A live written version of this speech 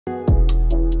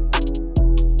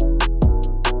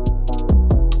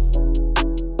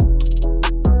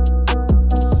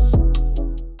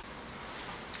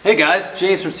Hey guys,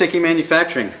 James from SIKKY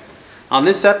Manufacturing. On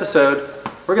this episode,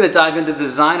 we're going to dive into the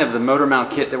design of the motor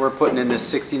mount kit that we're putting in this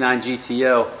 69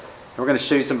 GTO. And we're going to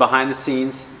show you some behind the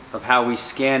scenes of how we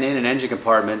scan in an engine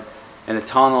compartment and the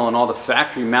tunnel and all the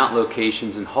factory mount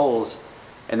locations and holes,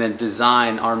 and then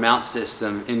design our mount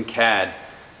system in CAD.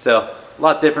 So a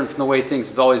lot different from the way things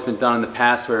have always been done in the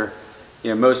past, where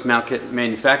most mount kit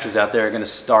manufacturers out there are going to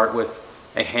start with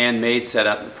a handmade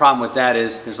setup. The problem with that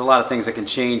is there's a lot of things that can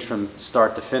change from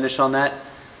start to finish on that.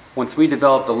 Once we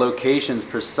develop the locations,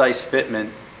 precise fitment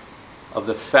of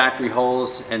the factory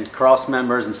holes and cross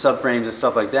members and subframes and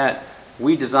stuff like that,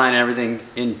 we design everything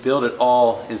and build it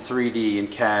all in 3D in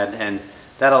CAD, and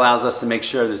that allows us to make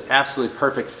sure there's absolutely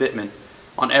perfect fitment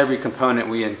on every component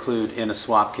we include in a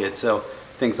swap kit. So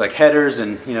things like headers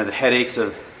and the headaches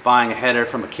of buying a header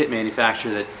from a kit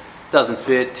manufacturer that doesn't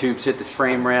fit, tubes hit the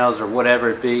frame rails or whatever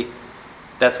it be.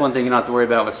 That's one thing you don't have to worry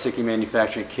about with SIKKY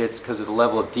Manufacturing kits, because of the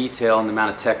level of detail and the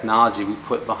amount of technology we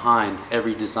put behind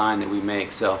every design that we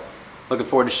make. So looking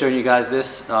forward to showing you guys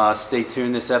this. Stay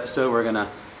tuned this episode. We're going to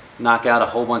knock out a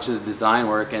whole bunch of the design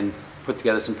work and put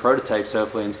together some prototypes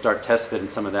hopefully and start test fitting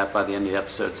some of that by the end of the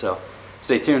episode. So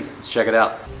stay tuned. Let's check it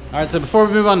out. Alright, so before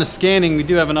we move on to scanning, we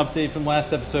do have an update from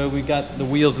last episode. We got the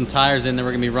wheels and tires in that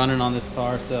we're going to be running on this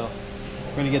car. So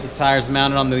we're going to get the tires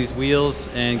mounted on these wheels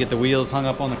and get the wheels hung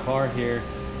up on the car here,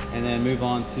 and then move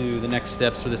on to the next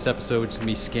steps for this episode, which is going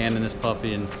to be scanning this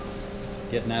puppy and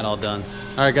getting that all done.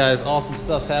 Alright guys, awesome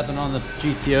stuff's happening on the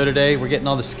GTO today. We're getting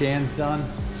all the scans done.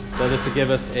 So this will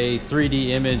give us a 3D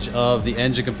image of the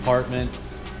engine compartment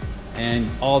and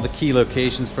all the key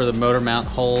locations for the motor mount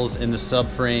holes in the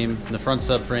subframe, in the front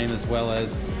subframe, as well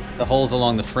as the holes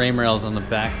along the frame rails on the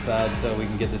back side, so we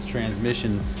can get this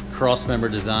transmission cross member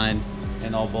design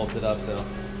and all bolted up. So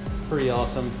pretty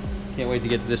awesome. Can't wait to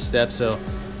get to this step. So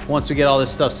once we get all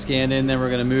this stuff scanned in, then we're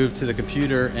going to move to the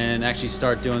computer and actually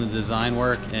start doing the design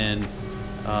work and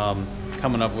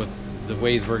coming up with the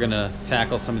ways we're going to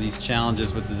tackle some of these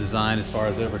challenges with the design, as far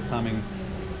as overcoming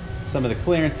some of the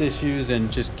clearance issues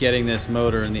and just getting this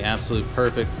motor in the absolute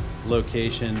perfect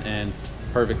location and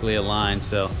perfectly aligned.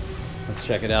 So let's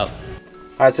check it out.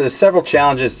 All right, so there's several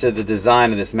challenges to the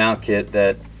design of this mount kit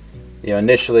that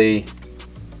initially,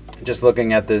 just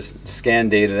looking at this scan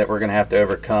data, that we're going to have to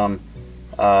overcome.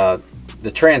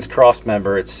 The trans cross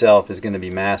member itself is going to be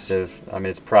massive. I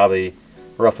mean, it's probably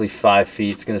roughly 5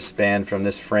 feet. It's going to span from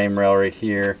this frame rail right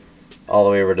here all the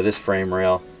way over to this frame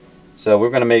rail. So we're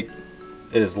going to make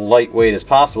it as lightweight as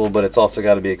possible, but it's also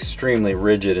got to be extremely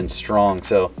rigid and strong.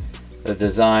 So the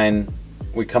design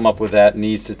we come up with that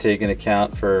needs to take into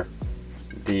account for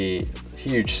the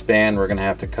huge span we're going to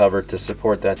have to cover to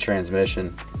support that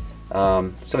transmission.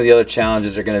 Some of the other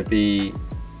challenges are going to be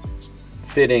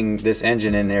fitting this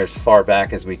engine in there as far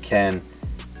back as we can.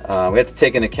 We have to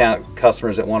take into account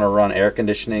customers that want to run air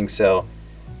conditioning, so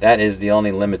that is the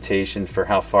only limitation for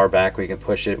how far back we can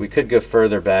push it. We could go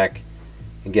further back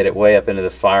and get it way up into the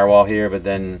firewall here, but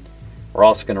then we're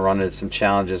also going to run into some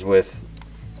challenges with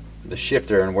the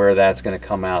shifter and where that's going to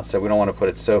come out. So we don't want to put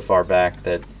it so far back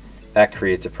that that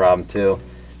creates a problem too.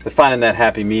 But finding that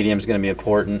happy medium is going to be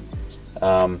important.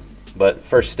 But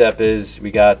first step is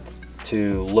we got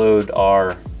to load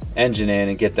our engine in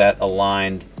and get that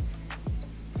aligned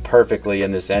perfectly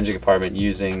in this engine compartment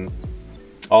using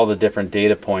all the different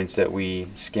data points that we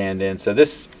scanned in. So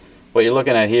this, what you're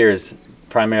looking at here, is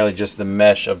primarily just the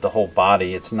mesh of the whole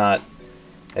body. It's not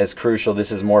as crucial.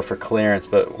 This is more for clearance,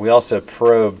 but we also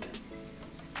probed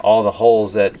all the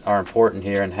holes that are important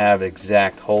here and have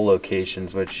exact hole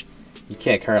locations, which you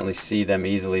can't currently see them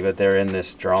easily, but they're in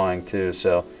this drawing too.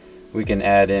 So we can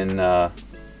add in the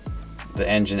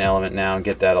engine element now and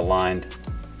get that aligned.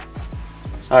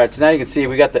 Alright, so now you can see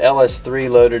we got the LS3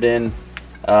 loaded in.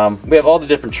 We have all the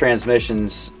different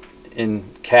transmissions in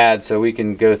CAD, so we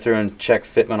can go through and check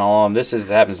fitment on all of them. This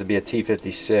happens to be a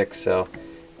T56, so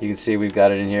you can see we've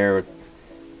got it in here with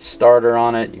starter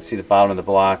on it. You can see the bottom of the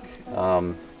block.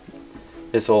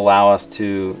 This will allow us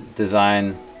to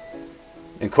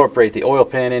incorporate the oil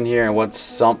pan in here and what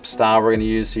sump style we're going to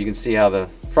use. So you can see how the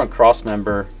front cross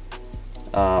member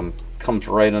comes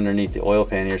right underneath the oil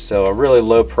pan here. So a really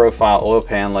low profile oil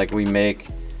pan like we make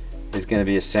is going to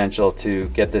be essential to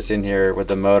get this in here with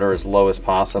the motor as low as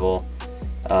possible.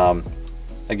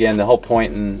 Again, the whole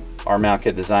point in our mount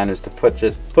kit design is to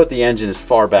put the engine as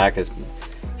far back as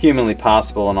humanly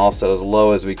possible and also as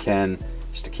low as we can,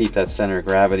 just to keep that center of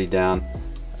gravity down.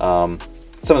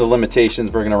 Some of the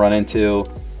limitations we're going to run into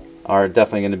are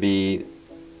definitely going to be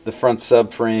the front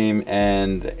subframe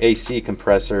and AC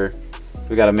compressor.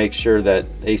 We got to make sure that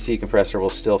AC compressor will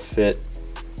still fit.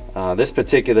 This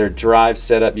particular drive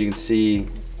setup, you can see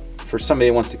for somebody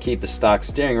who wants to keep the stock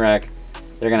steering rack,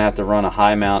 they're going to have to run a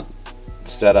high mount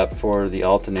setup for the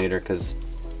alternator, because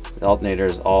the alternator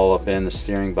is all up in the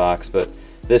steering box. But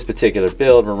this particular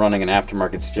build, we're running an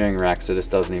aftermarket steering rack, so this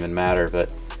doesn't even matter.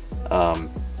 But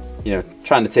you know,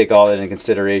 trying to take all that into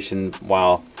consideration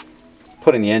while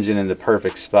putting the engine in the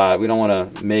perfect spot. We don't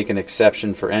want to make an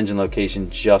exception for engine location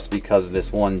just because of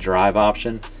this one drive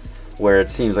option, where it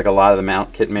seems like a lot of the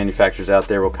mount kit manufacturers out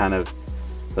there will kind of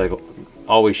like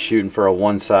always shooting for a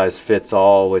one size fits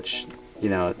all, which, you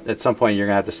know, at some point you're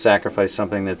gonna have to sacrifice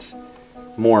something that's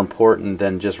more important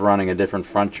than just running a different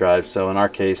front drive. So in our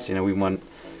case, you know,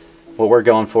 what we're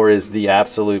going for is the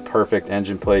absolute perfect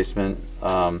engine placement,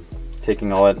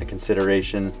 taking all that into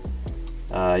consideration.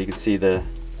 You can see the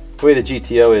way the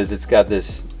GTO is, it's got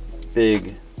this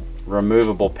big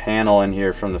removable panel in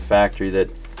here from the factory that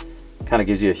kind of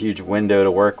gives you a huge window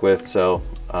to work with. So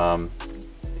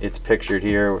it's pictured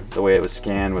here the way it was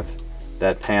scanned with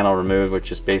that panel removed, which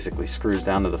just basically screws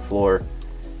down to the floor.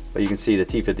 But you can see the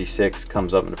T56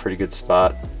 comes up in a pretty good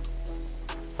spot.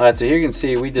 Alright, so here you can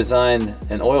see we designed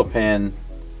an oil pan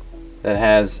that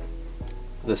has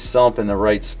the sump in the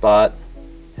right spot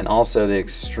and also the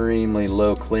extremely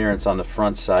low clearance on the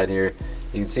front side here.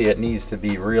 You can see it needs to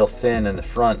be real thin in the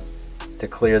front to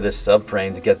clear this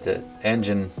subframe to get the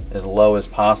engine as low as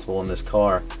possible in this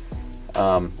car.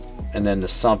 And then the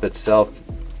sump itself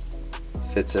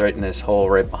fits right in this hole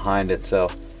right behind it, so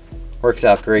works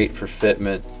out great for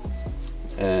fitment,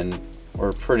 and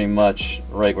we're pretty much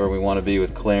right where we want to be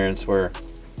with clearance. We're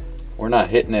not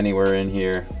hitting anywhere in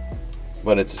here,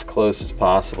 but it's as close as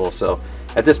possible. So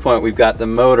at this point we've got the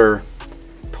motor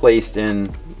placed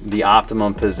in the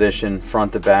optimum position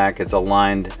front to back. It's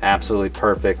aligned absolutely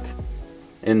perfect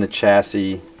in the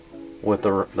chassis with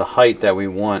the height that we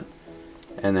want,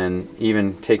 and then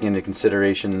even taking into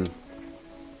consideration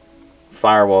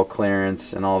firewall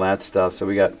clearance and all that stuff. So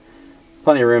we got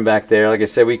plenty of room back there. Like I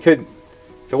said, we could,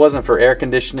 if it wasn't for air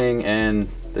conditioning and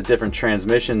the different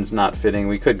transmissions not fitting,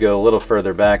 we could go a little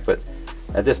further back, but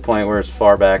at this point we're as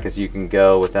far back as you can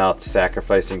go without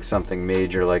sacrificing something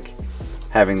major like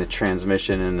having the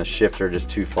transmission and the shifter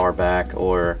just too far back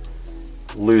or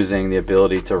losing the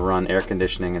ability to run air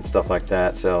conditioning and stuff like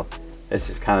that. So this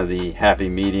is kind of the happy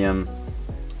medium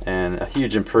and a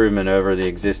huge improvement over the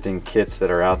existing kits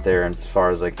that are out there as far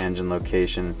as like engine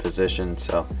location and position.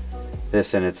 So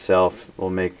this in itself will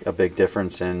make a big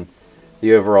difference in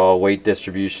the overall weight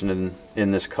distribution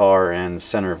in this car and the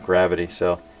center of gravity.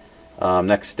 So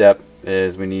next step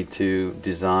is we need to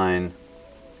design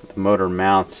the motor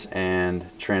mounts and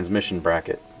transmission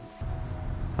bracket.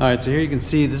 Alright, so here you can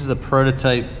see this is a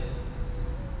prototype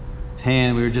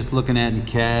pan we were just looking at in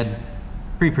CAD,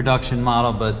 pre-production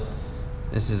model, but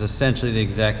this is essentially the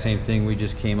exact same thing we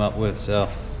just came up with. So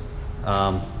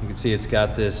you can see it's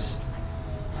got this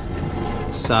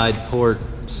side port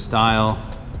style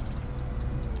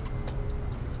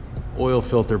oil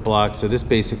filter block. So this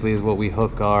basically is what we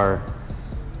hook our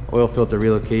oil filter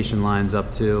relocation lines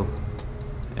up to,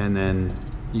 and then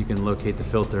you can locate the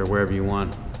filter wherever you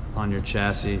want on your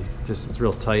chassis. Just it's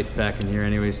real tight back in here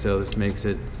anyway, so this makes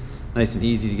it nice and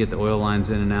easy to get the oil lines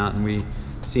in and out. And we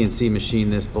CNC machine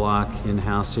this block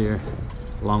in-house here.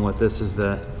 Along with this is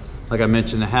the, like I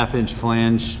mentioned, a 1/2 inch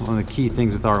flange. One of the key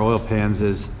things with our oil pans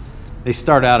is they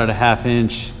start out at a 1/2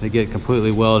 inch, they get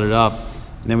completely welded up,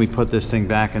 and then we put this thing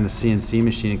back in the CNC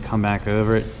machine and come back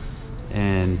over it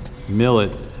and mill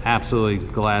it absolutely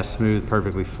glass smooth,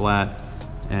 perfectly flat,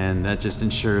 and that just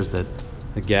ensures that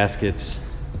the gaskets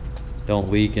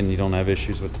don't leak and you don't have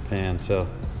issues with the pan. So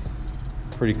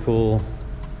pretty cool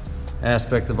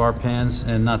aspect of our pans,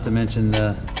 and not to mention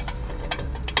the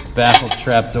baffle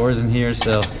trap doors in here.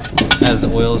 So as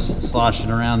the oil's sloshing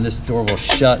around, this door will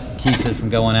shut, keeps it from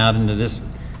going out into this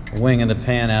wing of the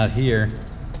pan out here,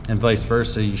 and vice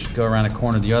versa. You should go around a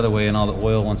corner the other way and all the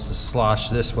oil wants to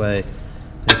slosh this way.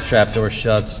 This trap door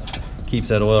shuts, keeps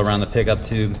that oil around the pickup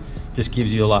tube, just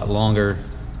gives you a lot longer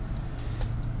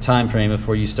time frame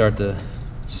before you start to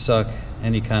suck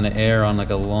any kind of air on like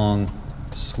a long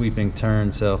sweeping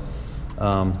turn. So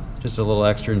just a little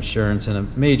extra insurance and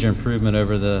a major improvement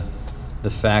over the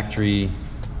factory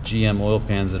GM oil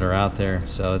pans that are out there.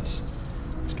 So it's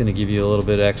going to give you a little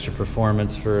bit extra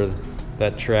performance for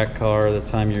that track car the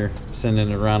time you're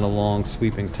sending it around a long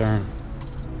sweeping turn.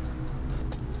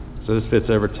 So this fits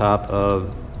over top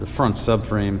of the front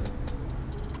subframe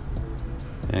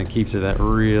and keeps it that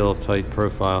real tight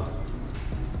profile.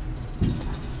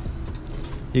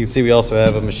 You can see we also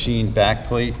have a machine back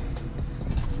plate.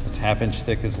 It's 1/2 inch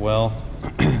thick as well.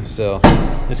 So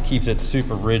this keeps it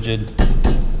super rigid,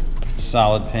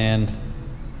 solid pan.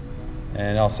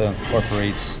 And it also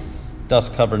incorporates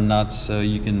dust covered nuts, so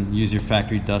you can use your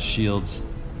factory dust shields,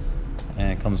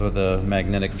 and it comes with a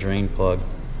magnetic drain plug.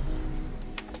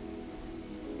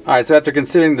 Alright, so after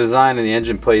considering the design and the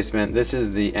engine placement, this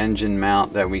is the engine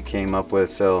mount that we came up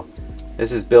with. So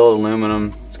this is billet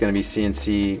aluminum. It's going to be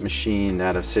CNC machined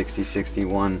out of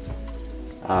 6061.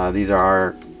 These are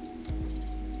our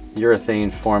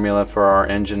urethane formula for our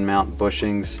engine mount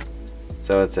bushings.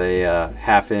 So it's a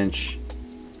 1/2 inch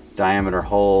diameter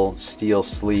hole, steel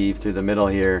sleeve through the middle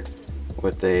here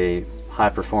with a high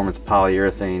performance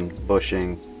polyurethane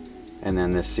bushing, and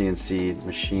then this CNC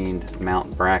machined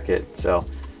mount bracket. So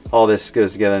all this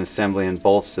goes together in assembly and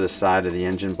bolts to the side of the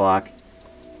engine block.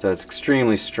 So it's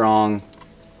extremely strong,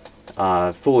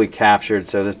 fully captured.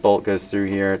 So this bolt goes through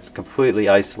here. It's completely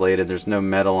isolated. There's no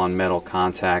metal on metal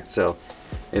contact, so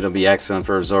it'll be excellent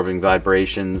for absorbing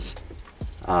vibrations,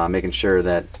 making sure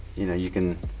that you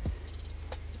can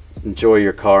enjoy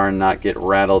your car and not get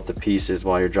rattled to pieces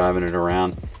while you're driving it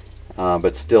around,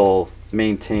 but still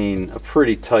maintain a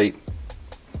pretty tight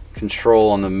control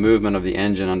on the movement of the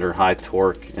engine under high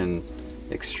torque and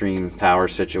extreme power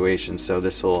situations. So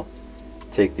this will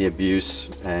take the abuse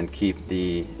and keep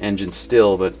the engine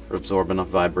still but absorb enough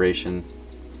vibration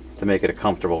to make it a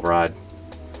comfortable ride.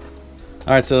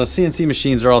 Alright, so the CNC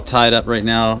machines are all tied up right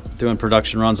now doing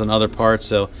production runs on other parts.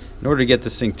 So in order to get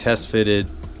this thing test fitted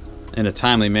in a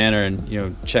timely manner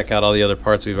and check out all the other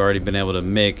parts we've already been able to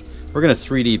make, we're going to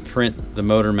 3D print the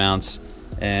motor mounts,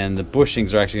 and the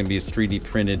bushings are actually going to be 3D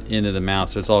printed into the mount,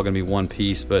 so it's all going to be one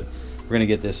piece. But we're going to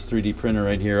get this 3D printer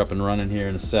right here up and running here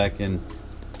in a sec and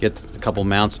get a couple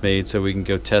mounts made so we can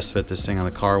go test fit this thing on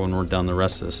the car when we're done the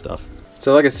rest of the stuff.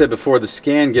 So like I said before, the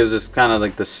scan gives us kind of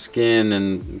like the skin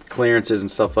and clearances and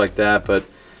stuff like that, but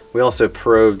we also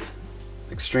probed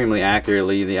extremely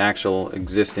accurately the actual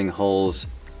existing holes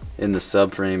in the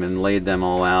subframe and laid them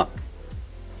all out,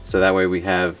 so that way we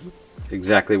have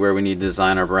exactly where we need to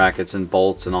design our brackets and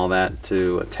bolts and all that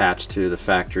to attach to the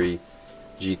factory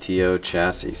GTO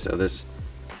chassis. So this,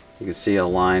 you can see,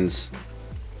 aligns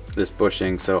this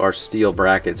bushing, so our steel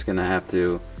bracket's going to have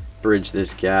to bridge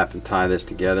this gap and tie this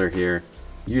together here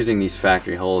using these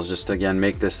factory holes, just to again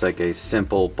make this like a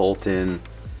simple bolt-in,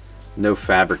 no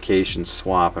fabrication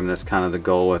swap. I mean, that's kind of the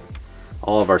goal with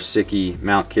all of our SIKKY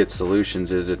mount kit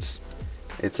solutions, is it's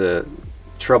a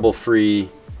trouble-free,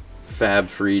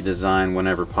 fab-free design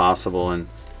whenever possible, and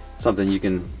something you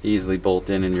can easily bolt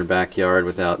in your backyard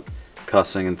without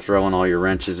cussing and throwing all your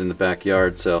wrenches in the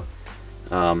backyard. So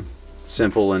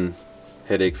simple and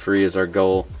headache-free is our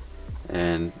goal,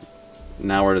 and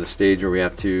now we're to the stage where we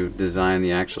have to design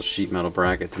the actual sheet metal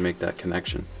bracket to make that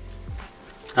connection.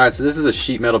 Alright, so this is a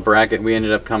sheet metal bracket we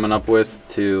ended up coming up with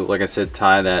to, like I said,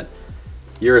 tie that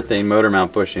urethane motor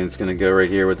mount bushing. It's going to go right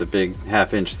here with the big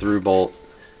 1/2 inch through bolt,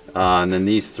 and then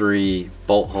these 3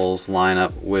 bolt holes line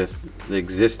up with the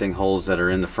existing holes that are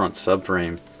in the front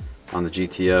subframe on the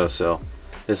GTO. So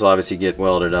this will obviously get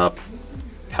welded up,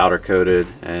 powder coated,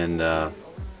 and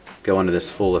go into this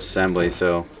full assembly.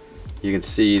 So you can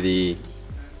see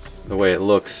the way it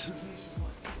looks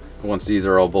once these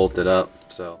are all bolted up.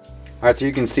 So alright, so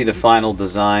you can see the final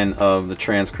design of the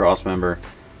trans cross member.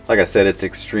 Like I said, it's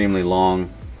extremely long,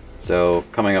 so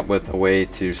coming up with a way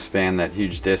to span that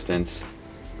huge distance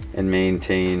and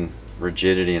maintain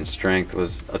rigidity and strength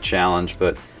was a challenge,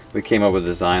 but we came up with a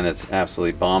design that's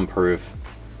absolutely bomb-proof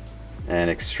and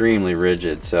extremely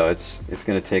rigid. So it's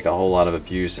going to take a whole lot of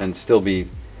abuse and still be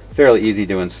fairly easy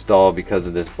to install because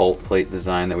of this bolt plate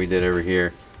design that we did over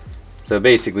here. So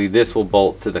basically this will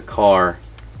bolt to the car,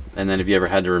 and then if you ever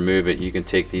had to remove it, you can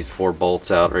take these 4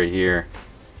 bolts out right here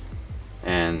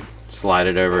and slide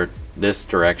it over this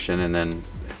direction and then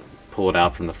pull it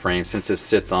out from the frame, since this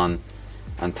sits on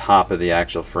top of the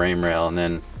actual frame rail. And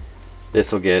then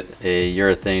this will get a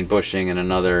urethane bushing and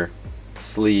another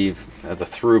sleeve at the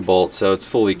through bolt, so it's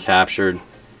fully captured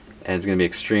and it's going to be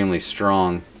extremely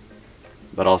strong,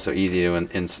 but also easy to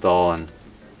install and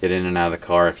get in and out of the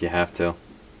car if you have to.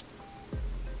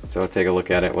 So we'll take a look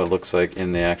at it, what it looks like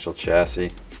in the actual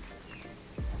chassis.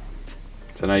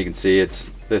 So now you can see this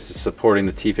is supporting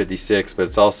the T56, but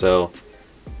it's also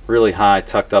really high,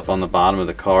 tucked up on the bottom of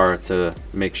the car to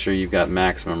make sure you've got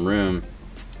maximum room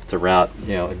to route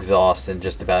exhaust in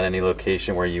just about any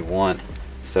location where you want.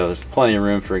 So there's plenty of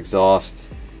room for exhaust,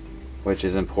 which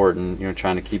is important.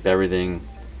 Trying to keep everything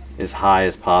as high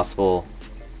as possible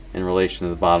in relation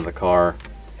to the bottom of the car,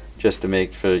 just to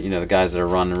make for the guys that are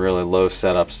running really low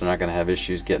setups, they're not going to have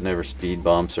issues getting over speed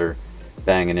bumps or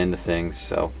banging into things.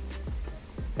 So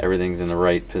everything's in the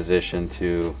right position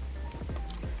to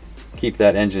keep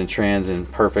that engine and trans in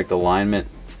perfect alignment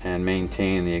and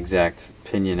maintain the exact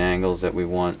pinion angles that we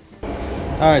want.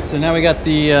 Alright, so now we got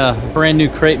the brand new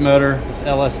crate motor, this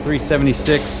LS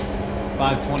 376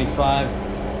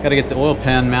 525. Got to get the oil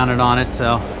pan mounted on it,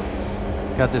 so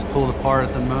got this pulled apart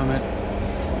at the moment.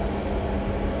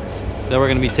 So we're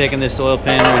going to be taking this oil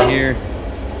pan right here,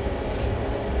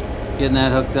 getting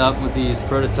that hooked up with these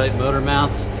prototype motor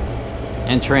mounts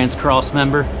and trans cross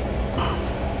member.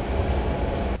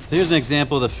 So here's an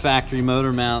example of the factory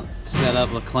motor mount set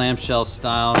up a clamshell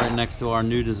style right next to our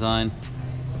new design.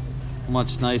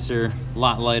 Much nicer, a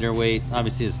lot lighter weight.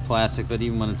 Obviously it's plastic, but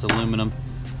even when it's aluminum.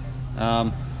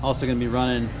 Also going to be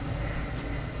running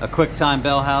a quick time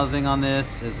bell housing on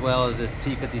this, as well as this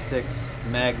T56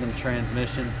 Magnum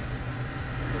transmission.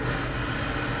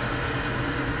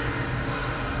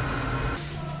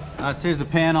 Alright, so here's the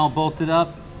pan all bolted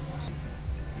up.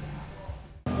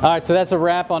 Alright, so that's a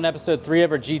wrap on episode 3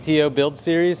 of our GTO build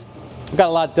series. We've got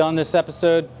a lot done this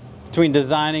episode between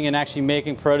designing and actually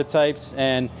making prototypes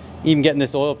and even getting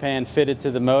this oil pan fitted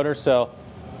to the motor. So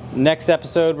next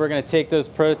episode, we're going to take those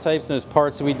prototypes and those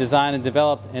parts that we designed and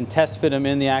developed and test fit them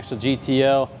in the actual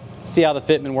GTO, see how the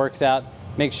fitment works out,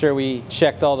 make sure we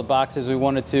checked all the boxes we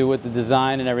wanted to with the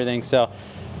design and everything. So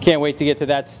can't wait to get to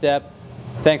that step.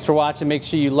 Thanks for watching. Make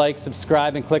sure you like,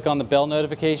 subscribe, and click on the bell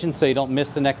notification so you don't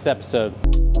miss the next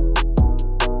episode.